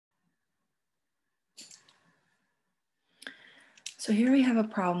So here we have a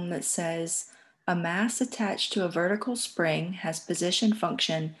problem that says a mass attached to a vertical spring has position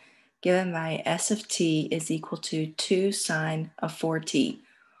function given by S of t is equal to 2 sine of 4t,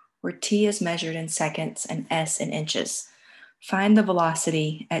 where t is measured in seconds and s in inches. Find the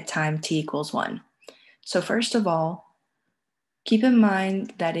velocity at time t equals 1. So first of all, keep in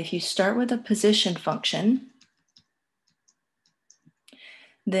mind that if you start with a position function,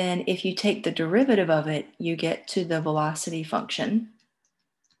 then if you take the derivative of it, you get to the velocity function.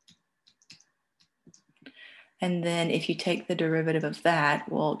 And then if you take the derivative of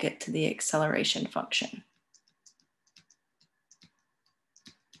that, we'll get to the acceleration function.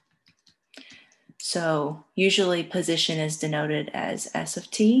 So usually position is denoted as s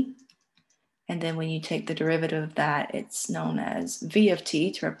of t. And then when you take the derivative of that, it's known as v of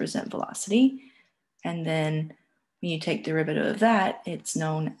t to represent velocity. And then when you take derivative of that, it's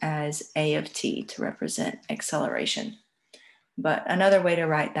known as a of t to represent acceleration. But another way to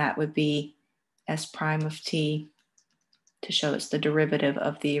write that would be s prime of t to show it's the derivative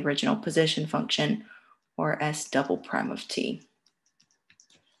of the original position function, or s double prime of t,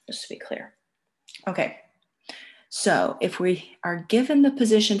 just to be clear. Okay, so if we are given the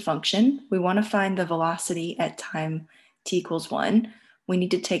position function, we want to find the velocity at time t equals 1, we need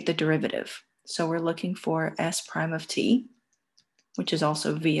to take the derivative. So we're looking for s prime of t, which is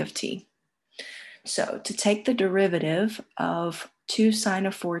also v of t. So to take the derivative of 2 sine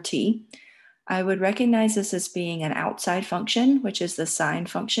of 4t, I would recognize this as being an outside function, which is the sine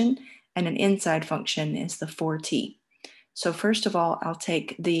function, and an inside function is the 4t. So first of all, I'll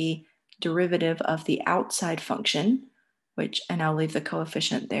take the derivative of the outside function, and I'll leave the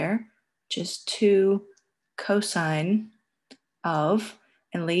coefficient there, which is 2 cosine of,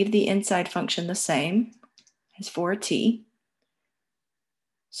 and leave the inside function the same as 4t.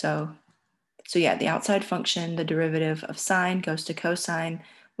 So yeah, the outside function, the derivative of sine goes to cosine.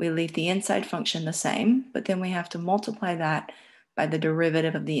 We leave the inside function the same, but then we have to multiply that by the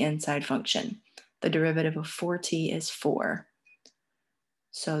derivative of the inside function. The derivative of 4t is 4.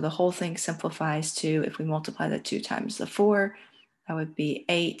 So the whole thing simplifies to, if we multiply the 2 times the 4, that would be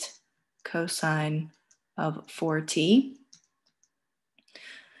 8 cosine of 4t.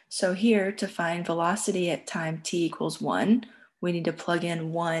 So here, to find velocity at time t equals 1, we need to plug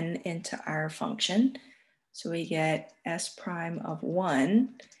in 1 into our function. So we get s prime of 1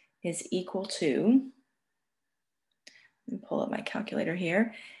 is equal to, let me pull up my calculator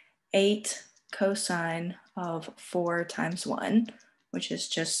here, 8 cosine of 4 times 1, which is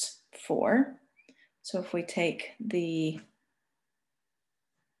just 4. So if we take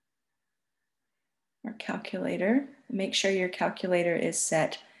our calculator, make sure your calculator is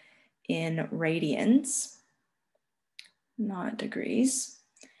set in radians, not degrees.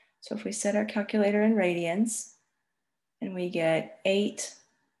 So if we set our calculator in radians, and we get 8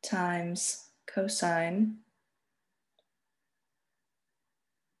 times cosine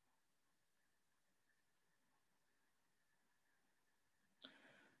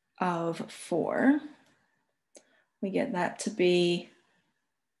of 4, we get that to be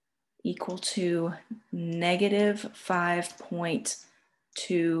equal to negative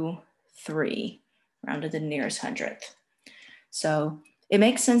 5.23, rounded to the nearest hundredth. So it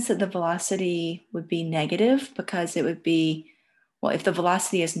makes sense that the velocity would be negative, because it would be, well, if the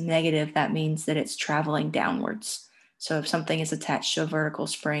velocity is negative, that means that it's traveling downwards. So if something is attached to a vertical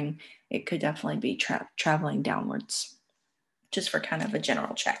spring, it could definitely be traveling downwards, just for kind of a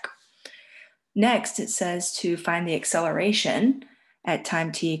general check. Next, it says to find the acceleration at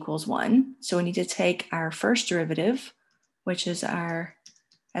time t equals 1. So we need to take our first derivative, which is our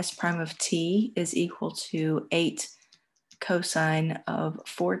s prime of t is equal to 8 cosine of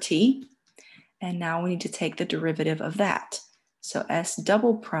 4t. And now we need to take the derivative of that. So s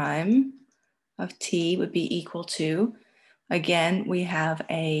double prime of t would be equal to, again, we have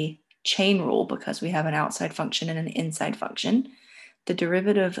a chain rule because we have an outside function and an inside function. The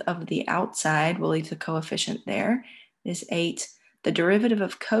derivative of the outside, we'll leave the coefficient there, is 8. The derivative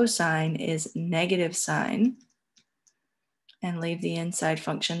of cosine is negative sine, and leave the inside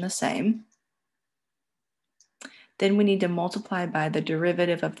function the same. Then we need to multiply by the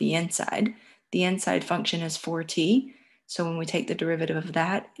derivative of the inside. The inside function is 4t, so when we take the derivative of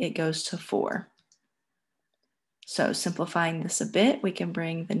that, it goes to 4. So simplifying this a bit, we can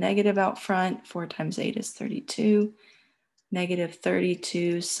bring the negative out front. 4 times 8 is 32. Negative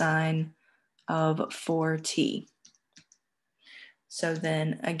 32 sine of 4t. So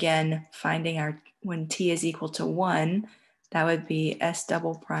then again, finding when t is equal to 1, that would be s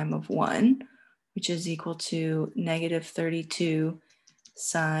double prime of 1, which is equal to negative 32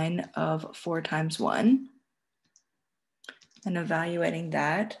 sine of 4 times 1. and evaluating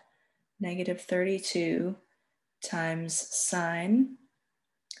that, negative 32 times sine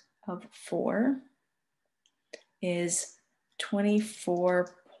of 4 is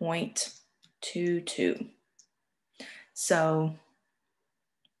 24.22. So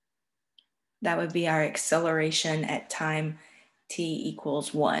that would be our acceleration at time t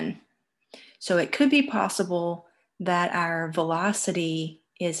equals 1. So it could be possible that our velocity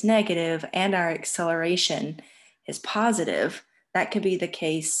is negative and our acceleration is positive. That could be the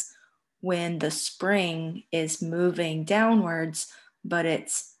case when the spring is moving downwards, but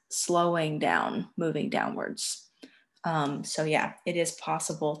it's slowing down, moving downwards. So yeah, it is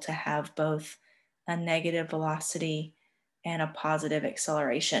possible to have both a negative velocity and a positive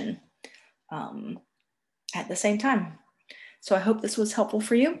acceleration at the same time. So I hope this was helpful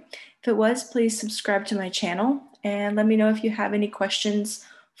for you. If it was, please subscribe to my channel and let me know if you have any questions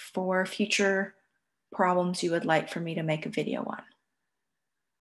for future problems you would like for me to make a video on.